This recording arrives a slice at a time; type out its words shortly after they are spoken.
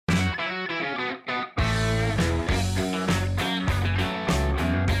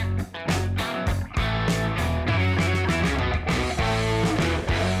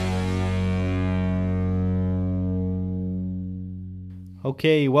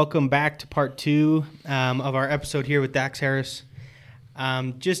Okay, welcome back to part two of our episode here with Dax Harris.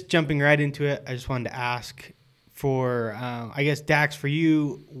 Just jumping right into it, I just wanted to ask for, I guess, Dax, for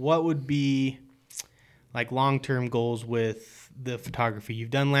you, what would be like long-term goals with the photography?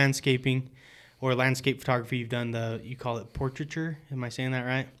 You've done landscaping or landscape photography. You've done you call it portraiture. Am I saying that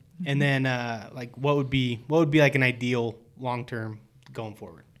right? Mm-hmm. And then like what would be like an ideal long-term going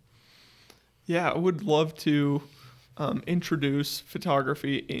forward? Yeah, I would love to introduce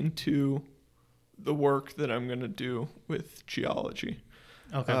photography into the work that I'm going to do with geology.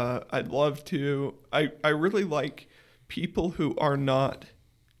 Okay. I'd love to. I really like people who are not,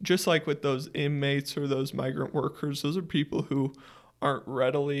 just like with those inmates or those migrant workers, those are people who aren't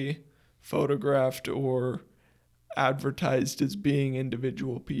readily photographed or advertised as being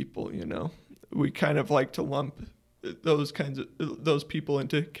individual people, you know. We kind of like to lump those people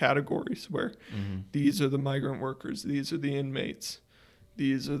into categories where these are the migrant workers, these are the inmates,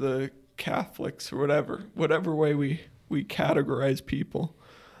 these are the Catholics, or whatever way we categorize people.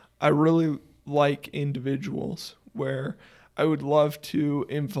 I really like individuals where I would love to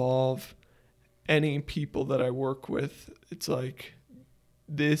involve any people that I work with. It's like,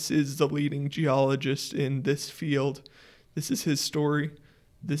 this is the leading geologist in this field. This is his story.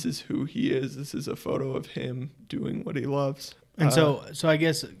 This is who he is. This is a photo of him doing what he loves. And so I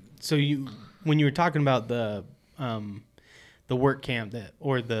guess, when you were talking about the work camp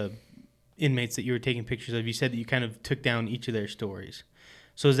or the inmates that you were taking pictures of, you said that you kind of took down each of their stories.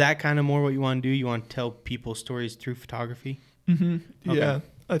 So is that kind of more what you want to do? You want to tell people stories through photography? Mm-hmm. Okay. Yeah.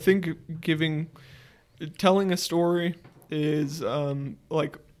 I think telling a story is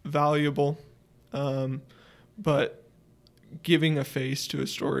like valuable, but giving a face to a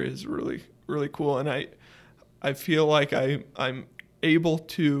story is really, really cool. And I feel like I'm able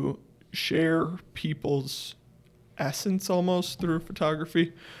to share people's essence almost through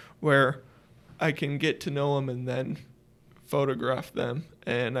photography, where I can get to know them and then photograph them,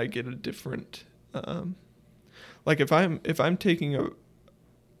 and I get a different like if I'm taking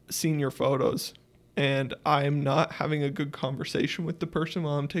senior photos and I'm not having a good conversation with the person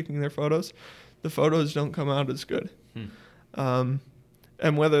while I'm taking their photos, the photos don't come out as good.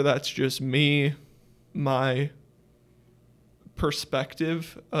 And whether that's just me, my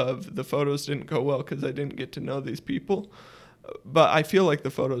perspective of the photos didn't go well because I didn't get to know these people, but I feel like the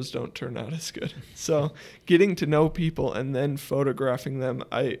photos don't turn out as good. So getting to know people and then photographing them,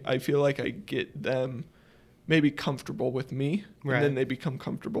 I feel like I get them maybe comfortable with me, right, and then they become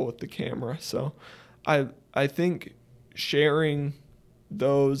comfortable with the camera. So I think sharing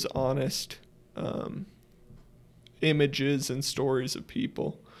those honest images and stories of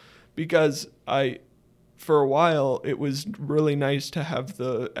people, because for a while it was really nice to have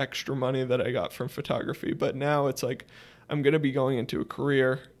the extra money that I got from photography, but now it's like I'm going to be going into a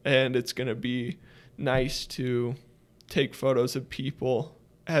career, and it's going to be nice to take photos of people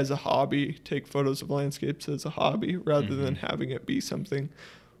as a hobby, take photos of landscapes as a hobby, rather than having it be something,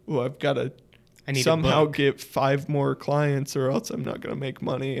 I've got to somehow get 5 more clients or else I'm not going to make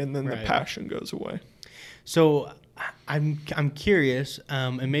money, and then the passion goes away. So I'm curious,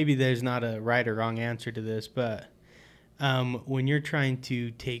 and maybe there's not a right or wrong answer to this, but when you're trying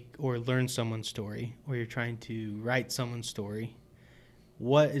to take or learn someone's story, or you're trying to write someone's story,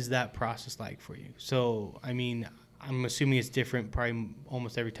 what is that process like for you? So, I mean, I'm assuming it's different probably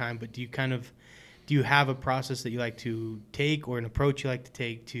almost every time, but do you have a process that you like to take, or an approach you like to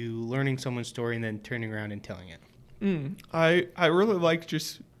take to learning someone's story and then turning around and telling it? I really like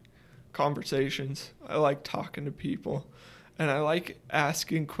just conversations. I like talking to people, and I like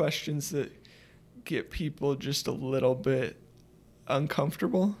asking questions that get people just a little bit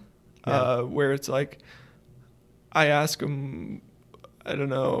uncomfortable, where it's like I ask them, I don't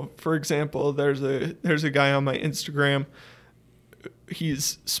know, for example, there's a guy on my Instagram,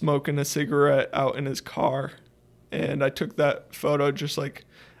 he's smoking a cigarette out in his car, and I took that photo just like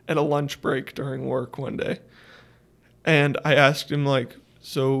at a lunch break during work one day, and I asked him, like,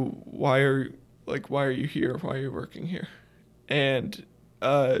 so why are you here? Why are you working here? And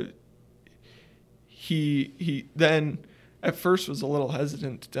he then at first was a little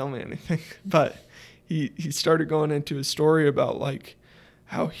hesitant to tell me anything, but he started going into a story about like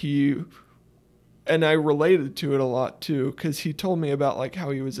how and I related to it a lot too, because he told me about like how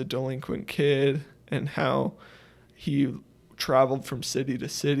he was a delinquent kid and how he traveled from city to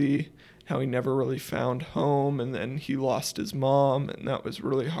city, how he never really found home, and then he lost his mom, and that was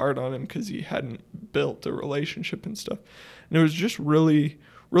really hard on him because he hadn't built a relationship and stuff. And it was just really,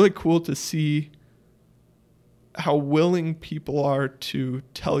 really cool to see how willing people are to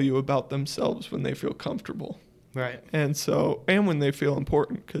tell you about themselves when they feel comfortable. Right. And so, and when they feel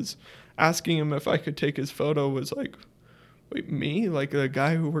important, because asking him if I could take his photo was like, wait, me? Like a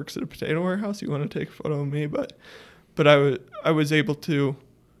guy who works at a potato warehouse? You want to take a photo of me? But I was able to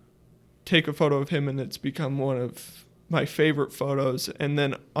take a photo of him, and it's become one of my favorite photos. And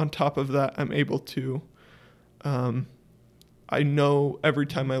then on top of that, I'm able to, I know every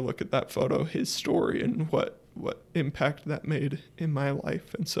time I look at that photo, his story and what impact that made in my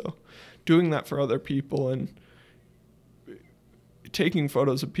life. And so doing that for other people and taking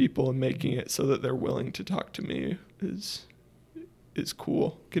photos of people and making it so that they're willing to talk to me is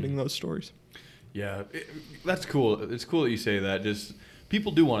cool, getting those stories. Yeah, that's cool. It's cool that you say that. Just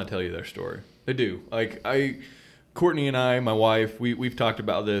people do want to tell you their story. They do. Like Courtney and I, my wife, we've talked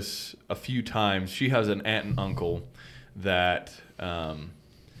about this a few times. She has an aunt and uncle that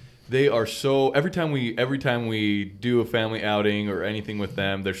they are so every time we do a family outing or anything with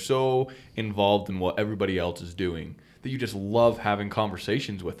them, they're so involved in what everybody else is doing that you just love having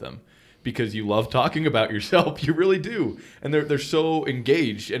conversations with them because you love talking about yourself. You really do. And they're so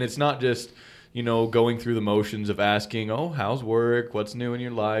engaged, and it's not just, you know, going through the motions of asking, oh, how's work? What's new in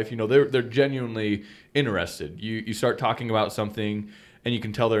your life? You know, they're genuinely interested. You start talking about something and you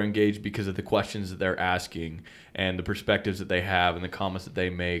can tell they're engaged because of the questions that they're asking and the perspectives that they have and the comments that they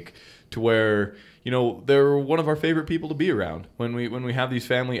make, to where, you know, they're one of our favorite people to be around when we have these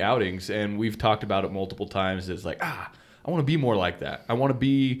family outings. And we've talked about it multiple times. It's like, I want to be more like that. I want to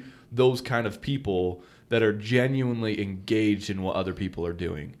be those kind of people that are genuinely engaged in what other people are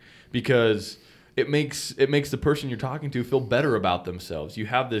doing, because it makes the person you're talking to feel better about themselves. You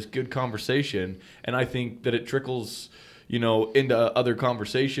have this good conversation, and I think that it trickles, you know, into other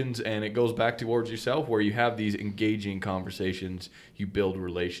conversations, and it goes back towards yourself, where you have these engaging conversations. You build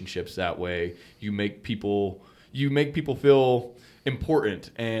relationships that way. You make people feel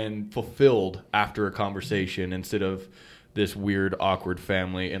important and fulfilled after a conversation, instead of this weird, awkward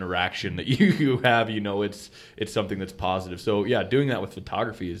family interaction that you have. You know, it's something that's positive. So yeah, doing that with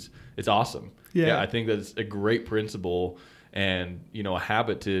photography it's awesome. Yeah, I think that's a great principle, and, you know, a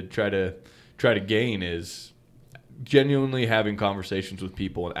habit to try to gain is genuinely having conversations with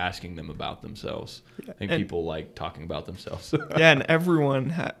people and asking them about themselves. Yeah. I think people like talking about themselves. Yeah, and everyone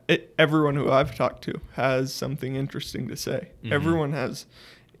who I've talked to has something interesting to say. Mm-hmm.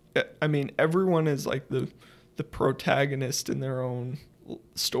 Everyone is like the protagonist in their own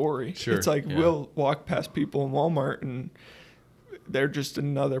story. Sure. It's like, we'll walk past people in Walmart and they're just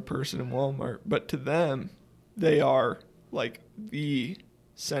another person in Walmart, but to them, they are like the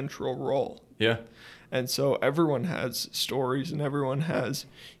central role. Yeah. And so everyone has stories and everyone has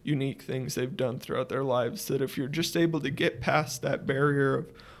unique things they've done throughout their lives, that if you're just able to get past that barrier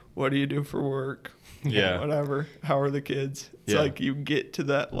of what do you do for work? Yeah. Whatever. How are the kids? It's like you get to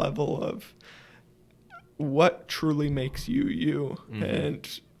that level of what truly makes you you. Mm-hmm.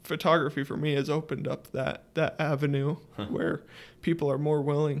 And photography for me has opened up that avenue where people are more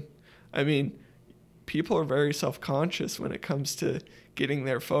willing. I mean, people are very self-conscious when it comes to getting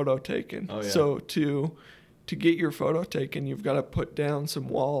their photo taken. Oh, yeah. So to get your photo taken, you've got to put down some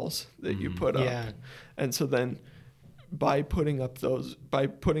walls that you put up. Yeah. And so then by putting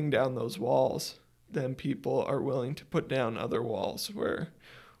down those walls, then people are willing to put down other walls, where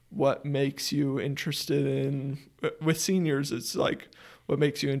what makes you interested in, with seniors, it's like, what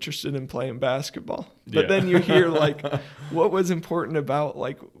makes you interested in playing basketball? But then you hear like, what was important about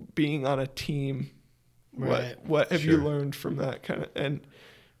like being on a team? Right. What have you learned from that kind of, and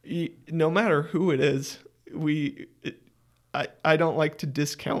no matter who it is, I don't like to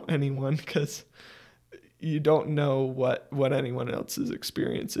discount anyone, because you don't know what anyone else's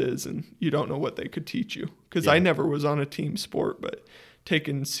experience is, and you don't know what they could teach you. Because I never was on a team sport, but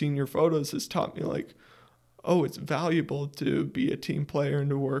taking senior photos has taught me like, oh, it's valuable to be a team player and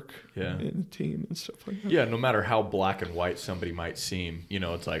to work in a team and stuff like that. Yeah, no matter how black and white somebody might seem, you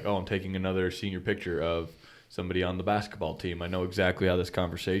know, it's like, oh, I'm taking another senior picture of somebody on the basketball team. I know exactly how this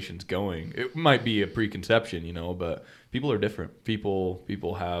conversation's going. It might be a preconception, you know, but people are different.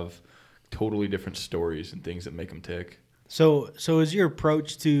 People have totally different stories and things that make them tick. So is your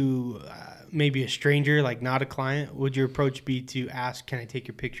approach to maybe a stranger, like not a client, would your approach be to ask, can I take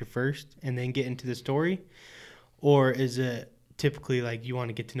your picture first and then get into the story? Or is it typically like you want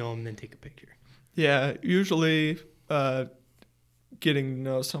to get to know them and then take a picture? Yeah, usually getting to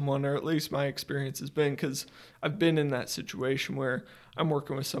know someone, or at least my experience has been, because I've been in that situation where I'm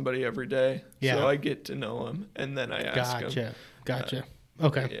working with somebody every day. Yeah. So I get to know them and then I ask them. Gotcha.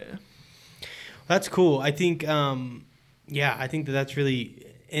 Okay. Yeah. That's cool. I think, I think that's really,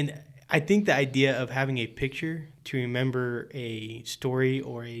 and I think the idea of having a picture to remember a story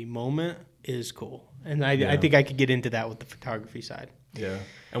or a moment is cool. And I Yeah. think I could get into that with the photography side. Yeah,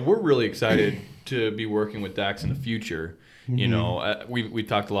 and we're really excited to be working with Dax in the future. You know, we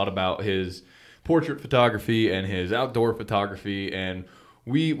talked a lot about his portrait photography and his outdoor photography, and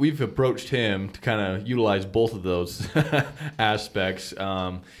we've approached him to kind of utilize both of those aspects.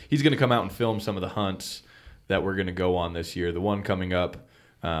 He's going to come out and film some of the hunts that we're going to go on this year. The one coming up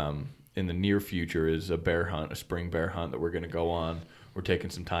in the near future is a bear hunt, a spring bear hunt that we're going to go on. We're taking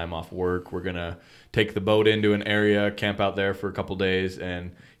some time off work. We're going to take the boat into an area, camp out there for a couple days.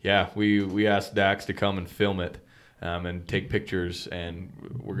 And, yeah, we asked Dax to come and film it and take pictures. And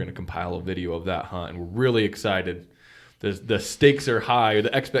we're going to compile a video of that hunt. And we're really excited. The stakes are high.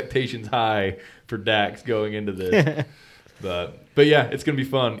 The expectation's high for Dax going into this. But, yeah, it's going to be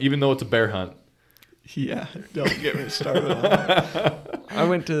fun, even though it's a bear hunt. Yeah, don't get me started on that. I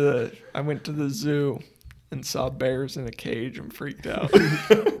went to the zoo and saw bears in a cage and freaked out.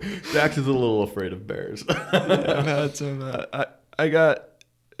 Dax is a little afraid of bears. Yeah, I've had some.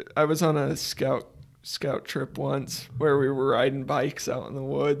 I was on a scout trip once where we were riding bikes out in the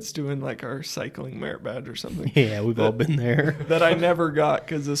woods doing like our cycling merit badge or something. Yeah, we've all been there. That I never got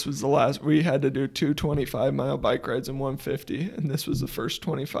because this was the last. We had to do 2 25-mile bike rides and 150, and this was the first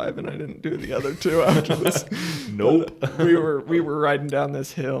 25, and I didn't do the other 2 after this. Nope. But we were riding down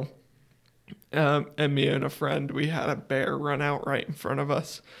this hill. And me and a friend, we had a bear run out right in front of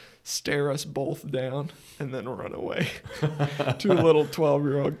us, stare us both down, and then run away. 2 little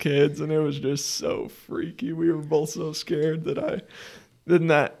 12-year-old kids, and it was just so freaky. We were both so scared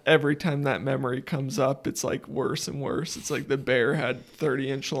that every time that memory comes up, it's like worse and worse. It's like the bear had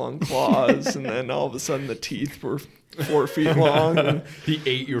 30-inch long claws, and then all of a sudden the teeth were 4 feet long. And He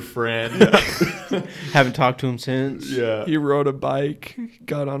ate your friend. Haven't talked to him since. Yeah. he rode a bike,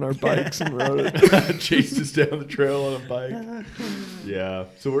 got on our bikes and rode it. Chased us down the trail on a bike. Yeah.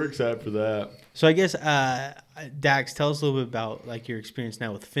 So we're excited for that. So I guess, Dax, tell us a little bit about like your experience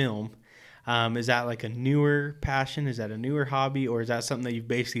now with film. Is that like a newer passion? Is that a newer hobby? Or is that something that you've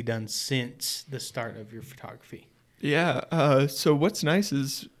basically done since the start of your photography? Yeah. So what's nice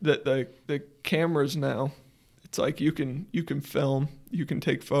is that the cameras now, it's like you can film, you can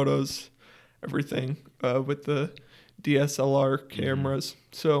take photos, everything with the DSLR cameras.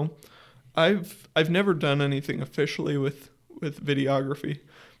 So I've never done anything officially with videography,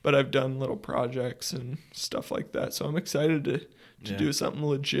 but I've done little projects and stuff like that. So I'm excited to do something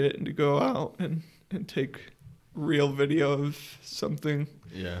legit and to go out and take real video of something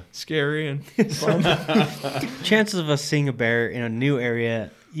scary and fun. Chances of us seeing a bear in a new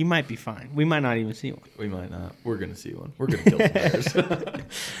area, you might be fine. We might not even see one. We might not. We're going to see one. We're going to kill some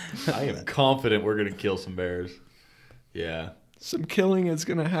bears. I am confident we're going to kill some bears. Yeah. Some killing is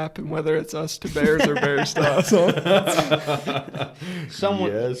going to happen, whether it's us to bears or bears to us.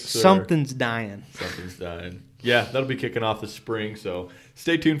 Something's dying. Something's dying. Yeah, that'll be kicking off this spring, so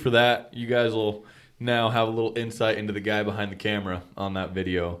stay tuned for that. You guys will now have a little insight into the guy behind the camera on that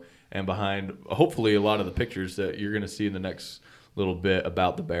video and behind, hopefully, a lot of the pictures that you're going to see in the next little bit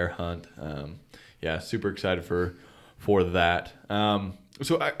about the bear hunt. Yeah, super excited for that.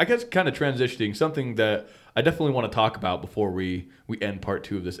 So I guess kind of transitioning, something that I definitely want to talk about before we end part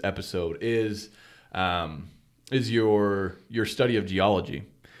 2 of this episode is your study of geology.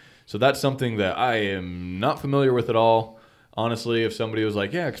 So that's something that I am not familiar with at all. Honestly, if somebody was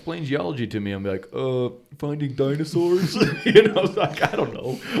like, yeah, explain geology to me, I'm like, finding dinosaurs? Like, I don't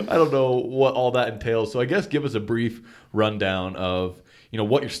know what all that entails. So I guess give us a brief rundown of,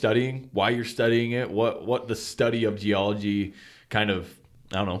 what you're studying, why you're studying it, what the study of geology kind of,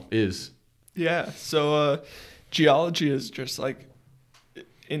 I don't know, is. Yeah. So geology is just like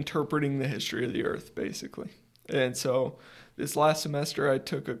interpreting the history of the earth, basically. And so this last semester I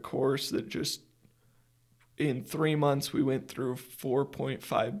took a course that just in 3 months we went through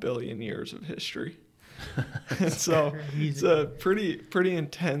 4.5 billion years of history. And so it's a pretty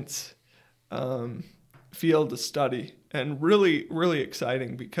intense field to study, and really, really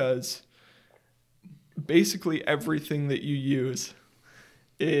exciting because basically everything that you use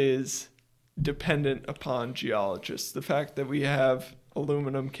is dependent upon geologists. The fact that we have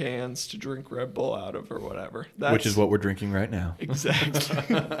aluminum cans to drink Red Bull out of or whatever. Which is what we're drinking right now. Exactly.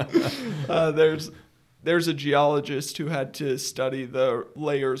 There's a geologist who had to study the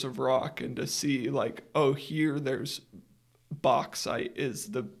layers of rock and to see like, oh, here there's bauxite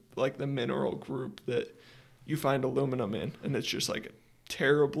is the mineral group that you find aluminum in, and it's just like a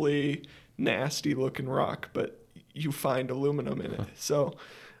terribly nasty looking rock, but you find aluminum in it. So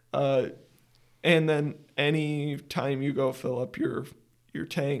and then any time you go fill up your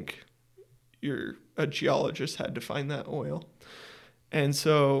tank, a geologist had to find that oil. And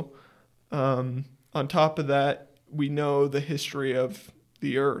so on top of that, we know the history of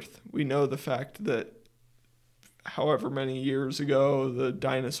the Earth. We know the fact that however many years ago the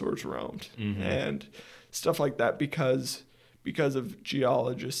dinosaurs roamed and stuff like that because of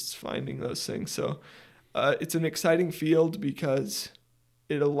geologists finding those things. So it's an exciting field because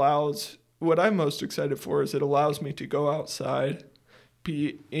it allows, what I'm most excited for is it allows me to go outside,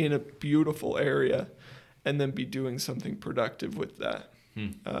 be in a beautiful area, and then be doing something productive with that.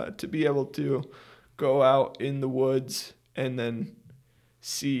 To be able to go out in the woods and then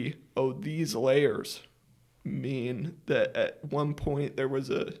see, oh, these layers mean that at one point there was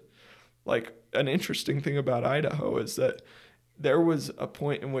an interesting thing about Idaho is that there was a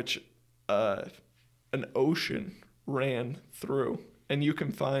point in which an ocean ran through, and you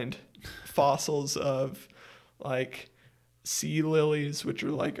can find fossils of like sea lilies, which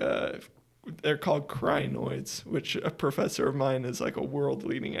are they're called crinoids, which a professor of mine is like a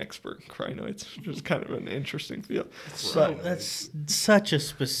world-leading expert in crinoids, which is kind of an interesting field. But that's such a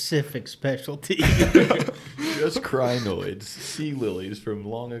specific specialty. Just crinoids, sea lilies from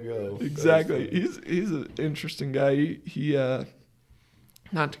long ago. Exactly. He's an interesting guy. He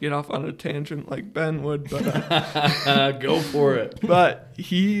not to get off on a tangent like Ben would, but go for it. But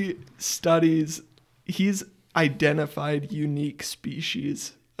he's identified unique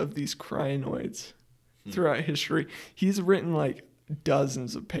species of these crinoids throughout history. He's written like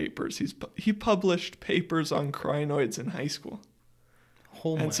dozens of papers. He published papers on crinoids in high school.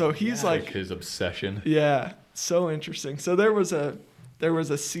 Oh and so he's like his obsession. Yeah, so interesting. So there was a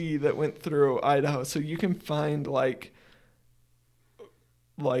sea that went through Idaho. So you can find like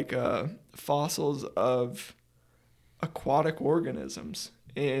fossils of aquatic organisms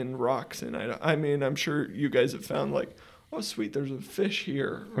in rocks in Idaho. I mean, I'm sure you guys have found like, oh sweet, there's a fish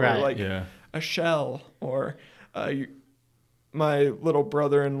here, or a shell, or my little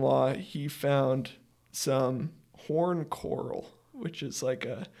brother-in-law, he found some horn coral, which is like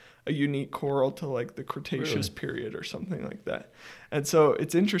a unique coral to like the Cretaceous period or something like that. And so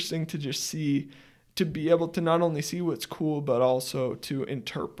it's interesting to just to be able to not only see what's cool, but also to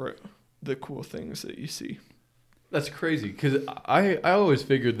interpret the cool things that you see. That's crazy, because I always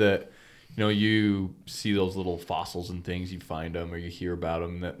figured that, you know, you see those little fossils and things, you find them or you hear about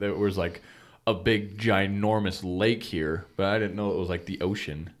them, that there was like a big ginormous lake here, but I didn't know it was like the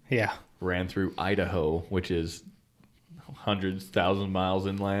ocean. Yeah. Ran through Idaho, which is hundreds, thousand miles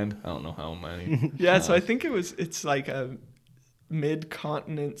inland. I don't know how many. Yeah, so I think it's like a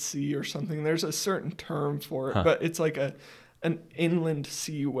mid-continent sea or something. There's a certain term for it, but it's like an inland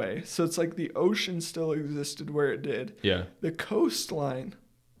seaway. So it's like the ocean still existed where it did. Yeah. The coastline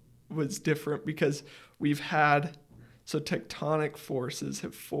was different because tectonic forces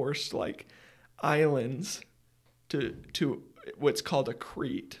have forced like islands to what's called a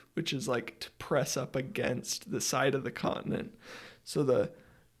crete, which is like to press up against the side of the continent. So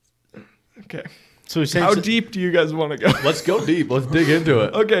how deep do you guys want to go? Let's go deep. Let's dig into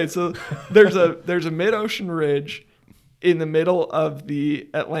it. Okay, so there's a mid-ocean ridge in the middle of the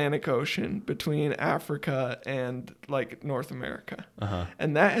Atlantic Ocean between Africa and like North America.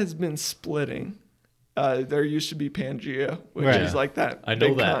 And that has been splitting. There used to be Pangaea, which is like that. I know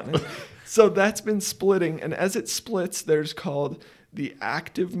big that. continent. So that's been splitting. And as it splits, there's called the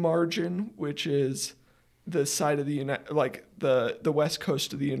active margin, which is the side of the west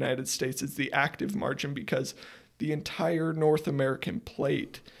coast of the United States is the active margin because the entire North American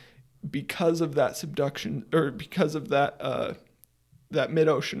plate, because of that subduction, or because of that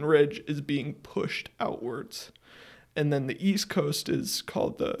mid-ocean ridge, is being pushed outwards. And then the East Coast is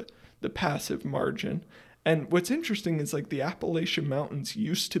called the passive margin. And what's interesting is like the Appalachian Mountains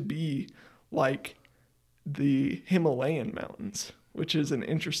used to be like the Himalayan mountains, which is an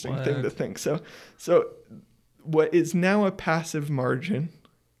interesting thing to think. So what is now a passive margin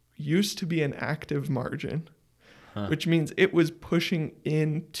used to be an active margin. Which means it was pushing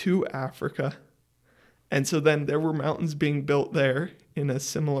into Africa. And so then there were mountains being built there in a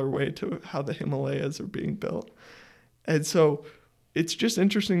similar way to how the Himalayas are being built. And so it's just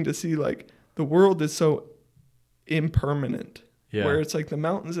interesting to see like the world is so impermanent. Yeah. Where it's like the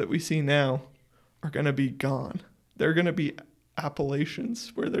mountains that we see now are going to be gone. They're going to be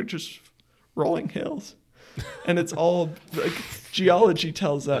Appalachians where they're just rolling hills. And it's all like geology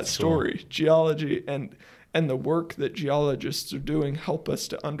tells that story. Cool. Geology and the work that geologists are doing help us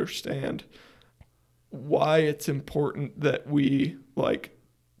to understand why it's important that we like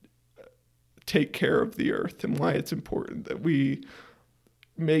take care of the earth and why it's important that we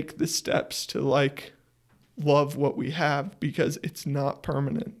make the steps to like love what we have because it's not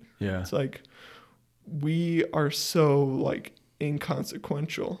permanent. Yeah. It's like we are so like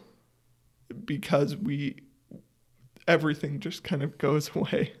inconsequential because everything just kind of goes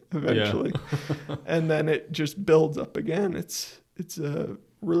away eventually. And then it just builds up again. It's a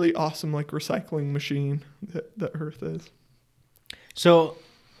really awesome like recycling machine that Earth is. So,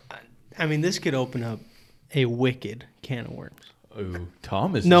 I mean, this could open up a wicked can of worms. Ooh,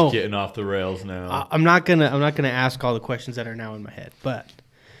 Tom is just getting off the rails now. I'm not gonna ask all the questions that are now in my head, but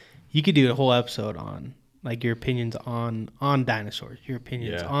you could do a whole episode on like your opinions on dinosaurs, your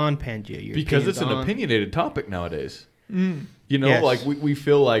opinions on Pangea, because it's an opinionated topic nowadays. You know, yes. Like we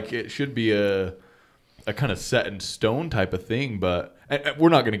feel like it should be a kind of set in stone type of thing, but we're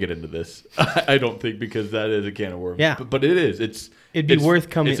not going to get into this. I don't think, because that is a can of worms. Yeah, but it is. It'd be worth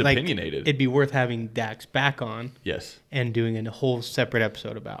coming. It's opinionated. It'd be worth having Dax back on. Yes. And doing a whole separate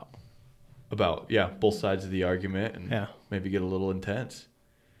episode about both sides of the argument, and maybe get a little intense.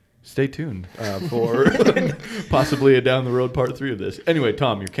 Stay tuned for possibly a down the road part 3 of this. Anyway,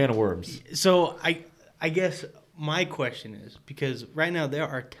 Tom, your can of worms. So I guess my question is, because right now there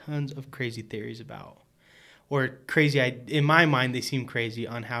are tons of crazy theories about, or crazy, in my mind, they seem crazy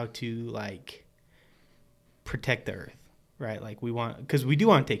on how to like protect the Earth, right? Like because we do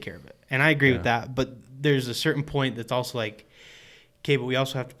want to take care of it. And I agree with that. But there's a certain point that's also like, okay, but we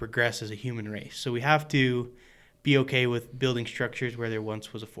also have to progress as a human race. So we have to be okay with building structures where there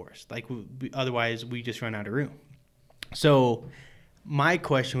once was a forest. Like otherwise we just run out of room. So my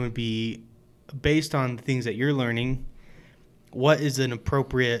question would be, based on the things that you're learning, what is an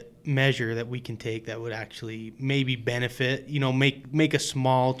appropriate measure that we can take that would actually maybe benefit, make a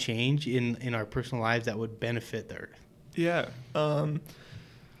small change in our personal lives that would benefit the Earth? Yeah.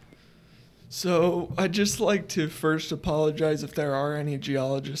 So I'd just like to first apologize if there are any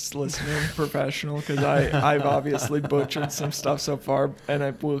geologists listening, professional, because I've obviously butchered some stuff so far, and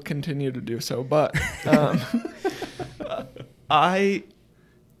I will continue to do so. But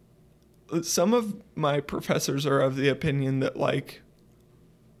some of my professors are of the opinion that like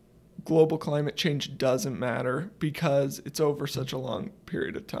global climate change doesn't matter because it's over such a long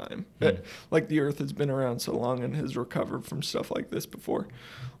period of time. Like the Earth has been around so long and has recovered from stuff like this before.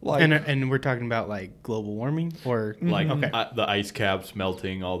 Like, and we're talking about like global warming or like the ice caps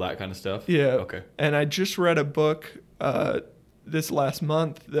melting, all that kind of stuff. Yeah. Okay. And I just read a book this last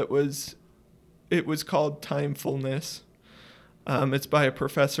month it was called Timefulness. It's by a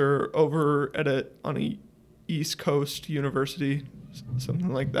professor over on a East Coast university,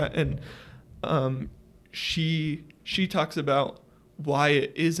 something like that, and she talks about why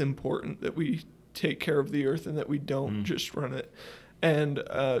it is important that we take care of the Earth and that we don't just run it. And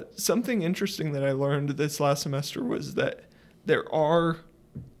something interesting that I learned this last semester was that there are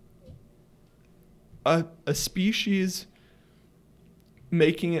a species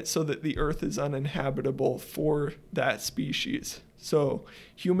making it so that the Earth is uninhabitable for that species. So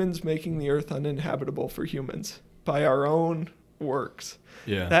humans making the Earth uninhabitable for humans by our own works.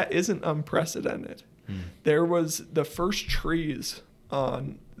 Yeah. That isn't unprecedented. There was the first trees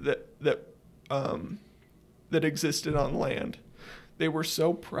that existed on land. They were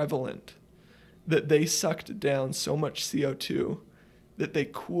so prevalent that they sucked down so much CO2 that they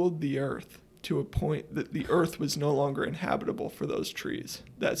cooled the Earth to a point that the Earth was no longer inhabitable for those trees.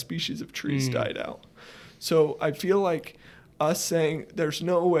 That species of trees died out. So I feel like us saying there's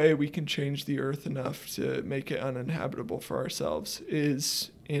no way we can change the Earth enough to make it uninhabitable for ourselves is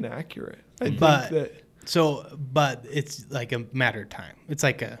inaccurate. But it's like a matter of time. It's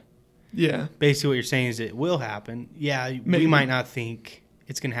like basically what you're saying is it will happen. Yeah, maybe. We might not think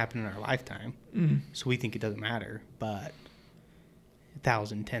it's going to happen in our lifetime, so we think it doesn't matter. But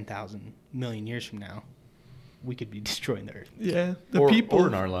 1,000, 10,000, million years from now, we could be destroying the Earth. Yeah, or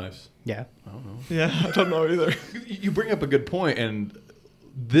in our lives. Yeah, I don't know. Yeah, I don't know either. You bring up a good point, and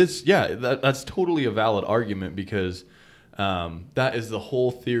that's totally a valid argument because that is the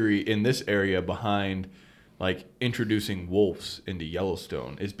whole theory in this area behind like introducing wolves into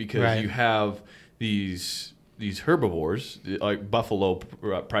Yellowstone, is because you have these herbivores like buffalo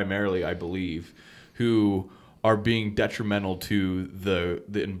primarily, I believe, who are being detrimental to the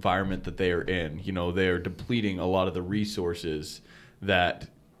environment that they are in. You know, they are depleting a lot of the resources that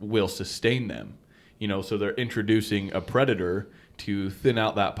will sustain them. You know, so they're introducing a predator to thin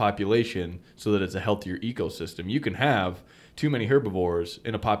out that population so that it's a healthier ecosystem. You can have too many herbivores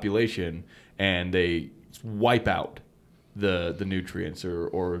in a population and they wipe out the nutrients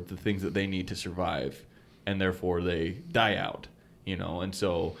or the things that they need to survive, and therefore they die out, you know. And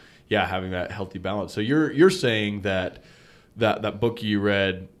so having that healthy balance. So you're saying that book you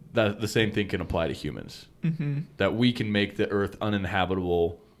read, that the same thing can apply to humans. That we can make the Earth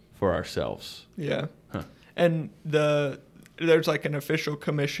uninhabitable for ourselves. Yeah. Huh. And there's like an official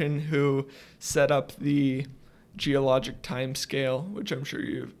commission who set up the geologic time scale, which I'm sure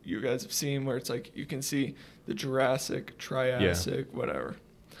you guys have seen, where it's like you can see the Jurassic, Triassic, whatever.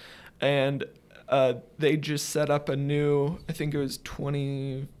 And they just set up a new, I think it was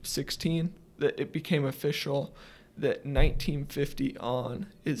 2016, that it became official that 1950 on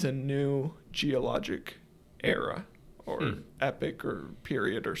is a new geologic era or epoch or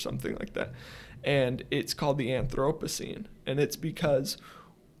period or something like that. And it's called the Anthropocene. And it's because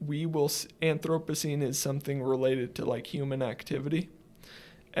Anthropocene is something related to like human activity.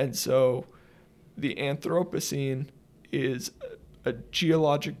 And so the Anthropocene is a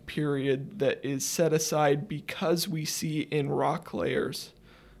geologic period that is set aside because we see in rock layers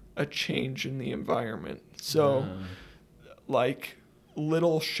a change in the environment. So like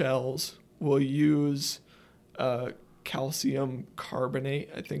little shells will use calcium carbonate,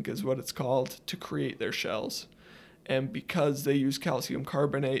 I think is what it's called, to create their shells. And because they use calcium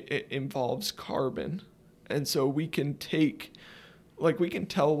carbonate, it involves carbon. And so we can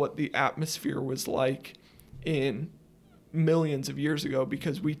tell what the atmosphere was like in millions of years ago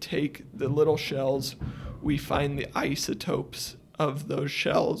because we take the little shells, we find the isotopes of those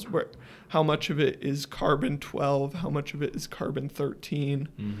shells, where how much of it is carbon-12, how much of it is carbon-13,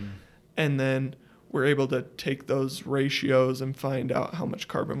 and then we're able to take those ratios and find out how much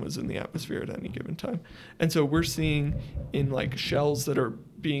carbon was in the atmosphere at any given time. And so we're seeing in like shells that are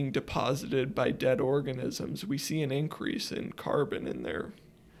being deposited by dead organisms, we see an increase in carbon in there.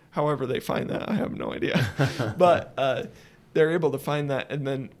 However they find that, I have no idea. But they're able to find that, and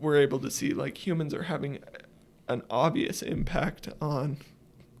then we're able to see like humans are having an obvious impact on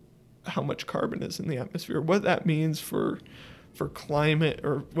how much carbon is in the atmosphere. What that means for climate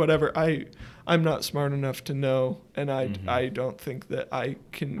or whatever, I'm not smart enough to know, and I don't think that I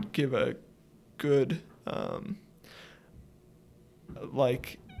can give a good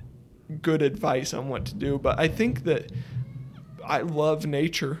good advice on what to do. But I think that I love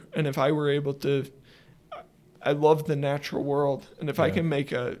nature, and if I were able to, I love the natural world, and if I can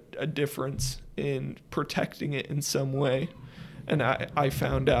make a difference in protecting it in some way, and I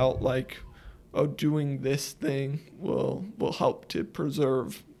found out like, oh, doing this thing will help to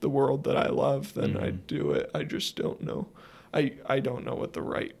preserve the world that I love, then I'd do it. I just don't know. I don't know what the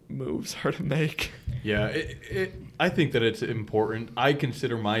right moves are to make. Yeah, I think that it's important. I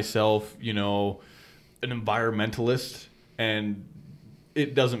consider myself, an environmentalist, and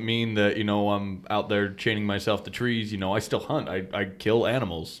it doesn't mean that, I'm out there chaining myself to trees. I still hunt. I kill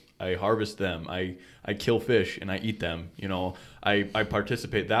animals. I harvest them. I kill fish and I eat them. I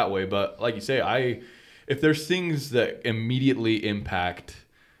participate that way. But like you say, if there's things that immediately impact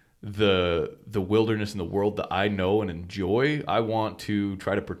the wilderness and the world that I know and enjoy, I want to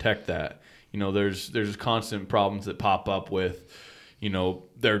try to protect that. There's constant problems that pop up with,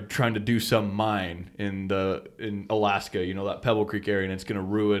 they're trying to do some mine in Alaska, that Pebble Creek area, and it's going to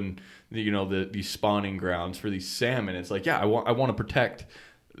ruin these spawning grounds for these salmon. It's like, I want to protect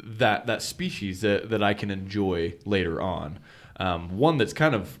that species that I can enjoy later on. One that's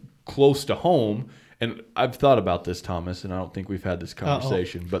kind of close to home, and I've thought about this, Thomas, and I don't think we've had this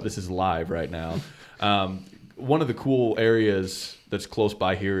conversation, but this is live right now. One of the cool areas that's close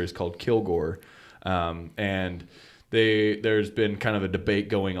by here is called Kilgore, and there's been kind of a debate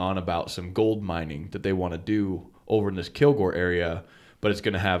going on about some gold mining that they want to do over in this Kilgore area, but it's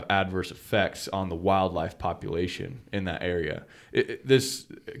going to have adverse effects on the wildlife population in that area. This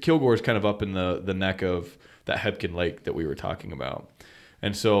Kilgore is kind of up in the neck of that Hebgen Lake that we were talking about.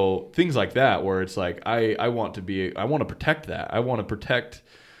 And so things like that, where it's like, I want to protect that. I want to protect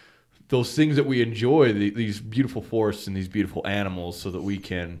those things that we enjoy, these beautiful forests and these beautiful animals, so that we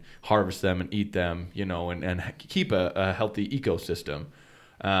can harvest them and eat them, and keep a healthy ecosystem.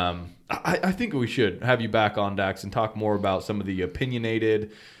 I think we should have you back on, Dax, and talk more about some of the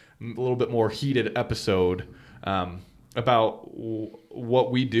opinionated, a little bit more heated episode about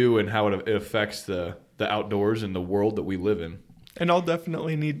what we do and how it affects the outdoors and the world that we live in. And I'll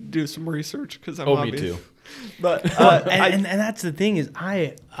definitely need to do some research because I'm obvious. Me too. But and that's the thing is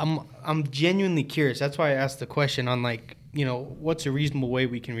I'm genuinely curious. That's why I asked the question on what's a reasonable way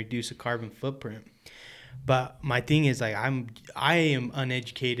we can reduce a carbon footprint. But my thing is I am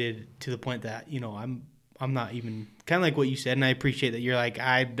uneducated to the point that I'm not even kind of like what you said, and I appreciate that you're like,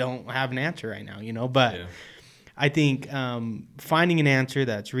 I don't have an answer right now, but yeah. I think finding an answer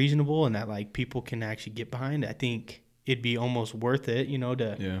that's reasonable and that like people can actually get behind, I think it'd be almost worth it,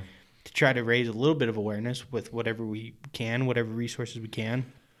 to try to raise a little bit of awareness with whatever we can, whatever resources we can.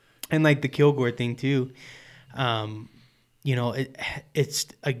 And like the Kilgore thing too,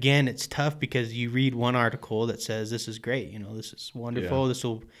 it's tough because you read one article that says this is great, this is wonderful, this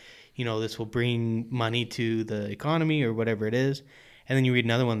will bring money to the economy or whatever it is, and then you read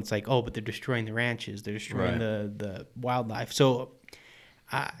another one that's like, oh, but they're destroying the ranches, they're destroying the wildlife. So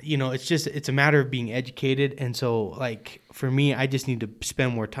it's a matter of being educated, and so like for me, I just need to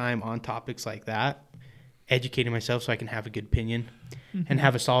spend more time on topics like that, educating myself so I can have a good opinion. And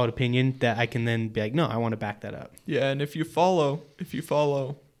have a solid opinion that I can then be like, no, I want to back that up. Yeah, and if you follow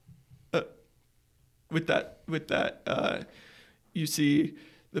with that, you see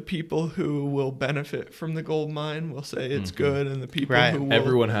the people who will benefit from the gold mine will say it's good, and the people who will,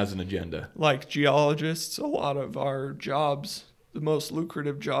 everyone has an agenda. Like geologists, a lot of our jobs, the most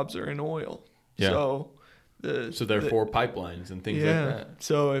lucrative jobs are in oil. Yeah. So therefore pipelines and things like that.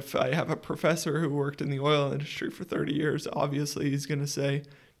 So if I have a professor who worked in the oil industry for 30 years, obviously he's going to say,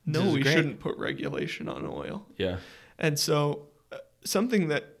 no, we shouldn't put regulation on oil. Yeah. And so something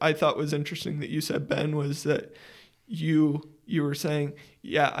that I thought was interesting that you said, Ben, was that you were saying,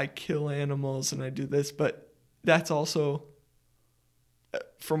 yeah, I kill animals and I do this, but that's also,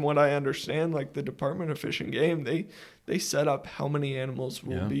 from what I understand, like the Department of Fish and Game, they set up how many animals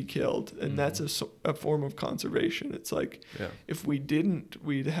will be killed, and that's a form of conservation. It's like if we didn't,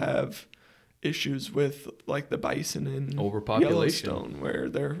 we'd have issues with like the bison in Yellowstone, where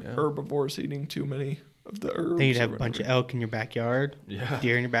they're herbivores eating too many of the herbs. Then you'd have a bunch of elk in your backyard,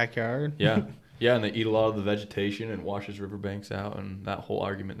 deer in your backyard. Yeah. Yeah, and they eat a lot of the vegetation and washes riverbanks out, and that whole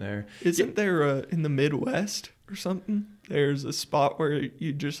argument there. Isn't there in the Midwest or something, there's a spot where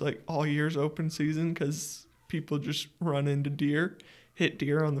you just like all year's open season because people just run into hit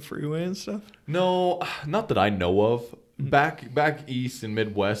deer on the freeway and stuff? No, not that I know of. Back east in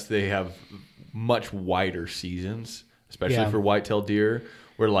Midwest, they have much wider seasons, especially for whitetail deer,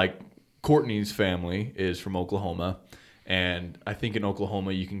 where like Courtney's family is from Oklahoma. And I think in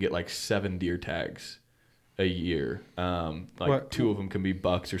Oklahoma, you can get like 7 deer tags a year. Like 2 of them can be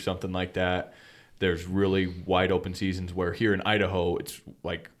bucks or something like that. There's really wide open seasons where here in Idaho, it's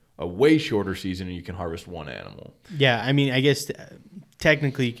like a way shorter season and you can harvest 1 animal. Yeah, I mean, I guess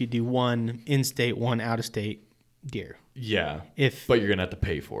technically you could do 1 in-state, 1 out-of-state deer. Yeah, but you're going to have to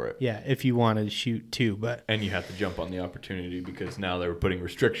pay for it. Yeah, if you wanted to shoot 2. And you have to jump on the opportunity because now they're putting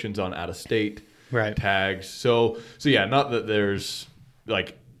restrictions on out-of-state tags. So yeah, not that there's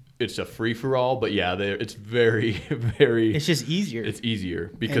like it's a free for all, but yeah, it's very very. It's just easier. It's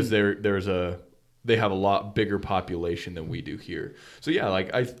easier because they have a lot bigger population than we do here. So yeah,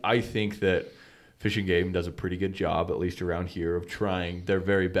 like I think that Fish and Game does a pretty good job, at least around here, of trying their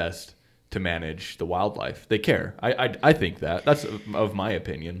very best to manage the wildlife. They care. I think that's of my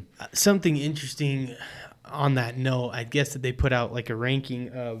opinion. Something interesting on that note, I guess that they put out like a ranking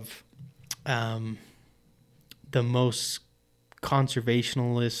of the most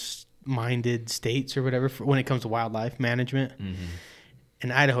conservationalist minded states or whatever when it comes to wildlife management.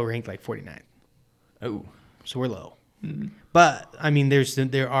 And Idaho ranked like 49th. Oh, so we're low. But I mean,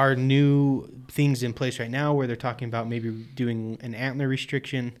 there are new things in place right now where they're talking about maybe doing an antler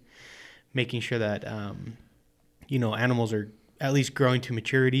restriction, making sure that animals are at least growing to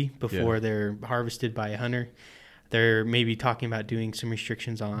maturity before they're harvested by a hunter. They're maybe talking about doing some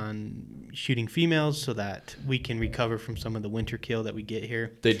restrictions on shooting females so that we can recover from some of the winter kill that we get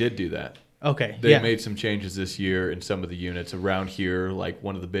here. They did do that. Okay. They made some changes this year in some of the units around here. Like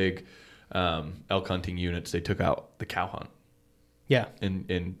one of the big elk hunting units, they took out the cow hunt. Yeah.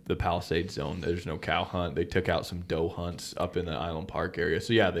 In the Palisades zone, there's no cow hunt. They took out some doe hunts up in the Island Park area.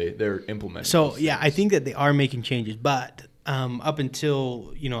 So yeah, they're implementing. So yeah, I think that they are making changes, but up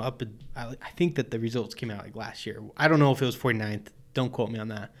until I think that the results came out like last year. I don't know if it was 49th. Don't quote me on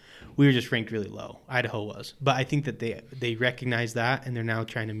that. We were just ranked really low. Idaho was, but I think that they recognize that and they're now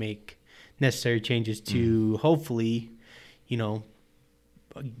trying to make necessary changes to hopefully,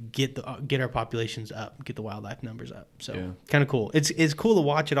 get our populations up, get the wildlife numbers up. So kind of cool. It's cool to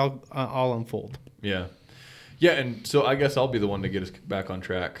watch it all unfold. Yeah. Yeah, and so I guess I'll be the one to get us back on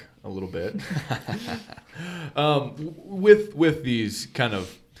track a little bit. With these kind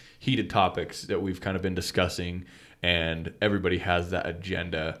of heated topics that we've kind of been discussing, and everybody has that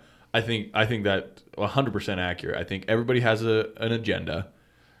agenda. I think that 100% accurate. I think everybody has an agenda.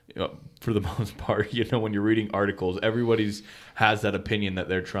 For the most part, when you're reading articles, everybody's has that opinion that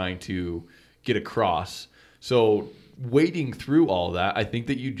they're trying to get across. So wading through all that, I think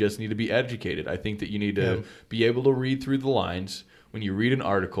that you just need to be educated. I think that you need to be able to read through the lines. When you read an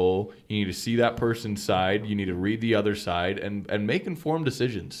article, you need to see that person's side. You need to read the other side and make informed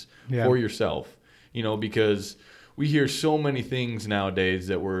decisions for yourself. Because we hear so many things nowadays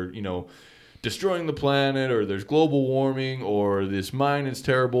that we're, destroying the planet, or there's global warming, or this mine is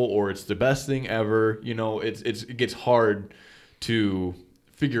terrible, or it's the best thing ever. You know, it gets hard to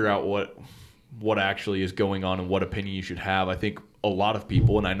figure out what actually is going on and what opinion you should have. I think a lot of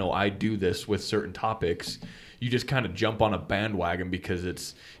people, and I know I do this with certain topics, you just kind of jump on a bandwagon because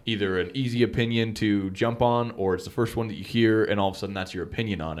it's either an easy opinion to jump on, or it's the first one that you hear, and all of a sudden that's your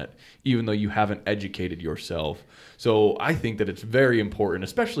opinion on it, even though you haven't educated yourself. So I think that it's very important,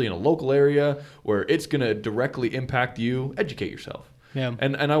 especially in a local area where it's going to directly impact you, educate yourself. Yeah.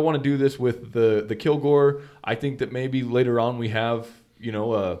 And I want to do this with the Kilgore. I think that maybe later on we have, you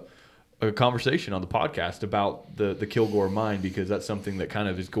know, a conversation on the podcast about the Kilgore mine, because that's something that kind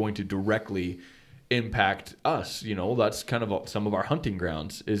of is going to directly impact us. You know, that's kind of some of our hunting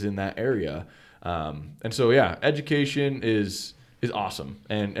grounds is in that area. And so, yeah, education is awesome.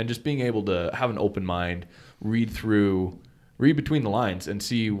 And just being able to have an open mind, read between the lines and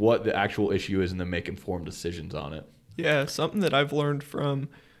see what the actual issue is, and then make informed decisions on it. Yeah, something that I've learned from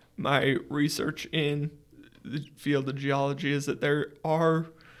my research in the field of geology is that there are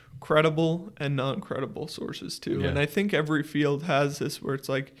credible and non-credible sources too. Yeah. And I think every field has this, where it's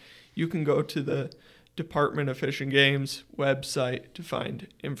like you can go to the Department of Fish and Game's website to find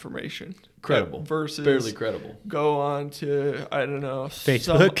information. Credible. Versus Barely credible. go on to, I don't know,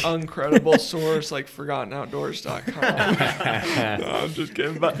 Facebook. some uncredible source like ForgottenOutdoors.com. No, I'm just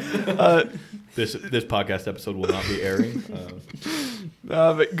kidding. But This podcast episode will not be airing.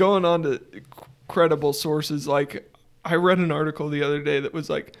 but going on to credible sources, like I read an article the other day that was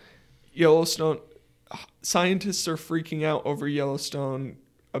like Yellowstone, scientists are freaking out over Yellowstone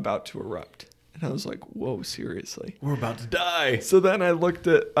about to erupt. And I was like, whoa, seriously? We're about to die. So then I looked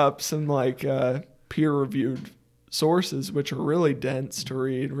up some like peer-reviewed sources, which are really dense to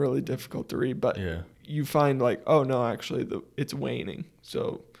read, really difficult to read. But Yeah. you find like, oh no, actually it's waning.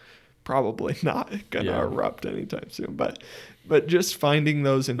 So probably not gonna erupt anytime soon. But just finding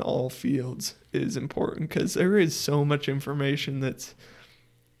those in all fields is important, because there is so much information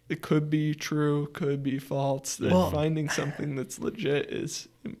it could be true, could be false. That finding something that's legit is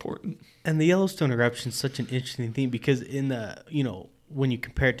important. And the Yellowstone eruption is such an interesting thing, because in the, you know, when you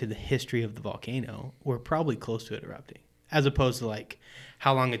compare it to the history of the volcano, we're probably close to it erupting, as opposed to like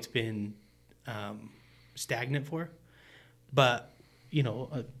how long it's been stagnant for. But, you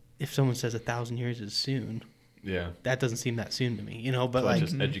know, if someone says 1,000 years is soon, Yeah. that doesn't seem that soon to me, you know, but So like,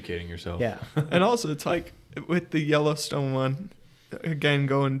 just educating yourself. yeah. And also it's like with the Yellowstone one, again,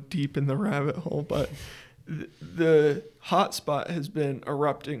 going deep in the rabbit hole, but the hot spot has been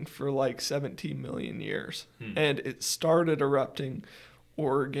erupting for like 17 million years. And it started erupting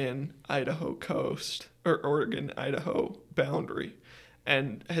Oregon, Idaho coast, or Oregon, Idaho boundary,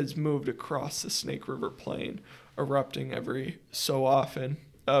 and has moved across the Snake River Plain, erupting every so often.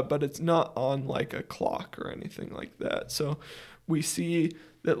 But it's not on like a clock or anything like that. So we see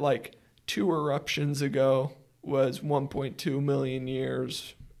that like 2 eruptions ago was 1.2 million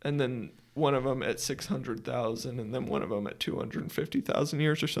years, and then one of them at 600,000, and then one of them at 250,000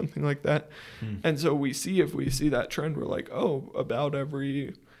 years or something like that. And so if we see that trend, we're like, oh, about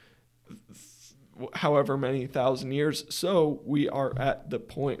every however many thousand years. So we are at the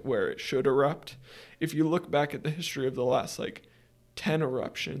point where it should erupt. If you look back at the history of the last like 10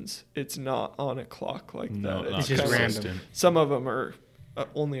 eruptions, it's not on a clock like No, that. not It's just kinda- random. Some of them are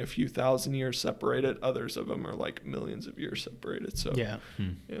only a few thousand years separated. Others of them are like millions of years separated. So Yeah.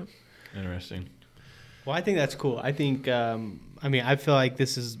 yeah. Interesting. Well, I think that's cool. I think, I mean, I feel like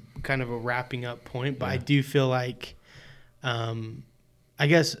this is kind of a wrapping up point, but I do feel like, I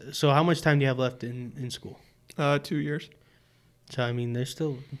guess, so how much time do you have left in school? 2 years. So, I mean, there's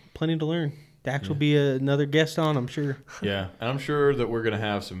still plenty to learn. Dax will be another guest on, I'm sure. Yeah, and I'm sure that we're gonna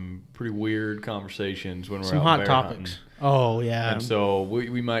have some pretty weird conversations when we're Some out hot bear topics. hunting. Oh, yeah. And so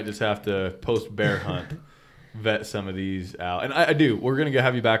we might just have to post bear hunt, vet some of these out. And I do. We're gonna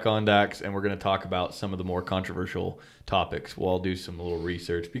have you back on, Dax, and we're gonna talk about some of the more controversial topics. We'll all do some little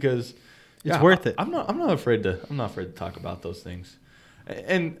research because It's worth it. I'm not afraid to talk about those things.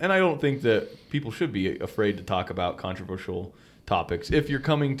 And I don't think that people should be afraid to talk about controversial topics if you're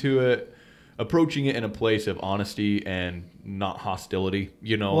coming to it, approaching it in a place of honesty and not hostility.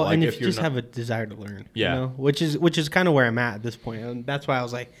 You know, Well, like and if if you're you just not, have a desire to learn, Yeah. you know, which is kind of where I'm at this point. And that's why I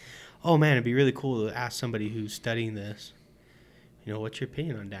was like, oh man, it'd be really cool to ask somebody who's studying this, you know, what's your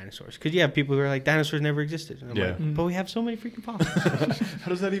opinion on dinosaurs? Because you have people who are like, dinosaurs never existed. And I'm Yeah. like, but we have so many freaking fossils. how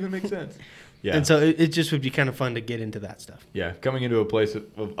does that even make sense? Yeah. And so it just would be kind of fun to get into that stuff. Yeah, coming into a place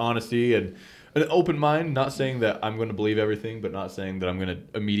of honesty and an open mind, not saying that I'm going to believe everything, but not saying that I'm going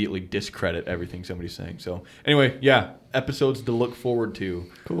to immediately discredit everything somebody's saying. So anyway, yeah, episodes to look forward to.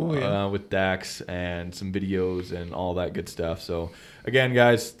 Cool, yeah. With Dax and some videos and all that good stuff. So again,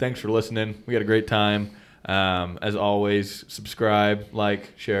 guys, thanks for listening. We had a great time. As always, subscribe,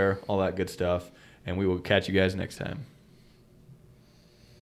 like, share, all that good stuff. And we will catch you guys next time.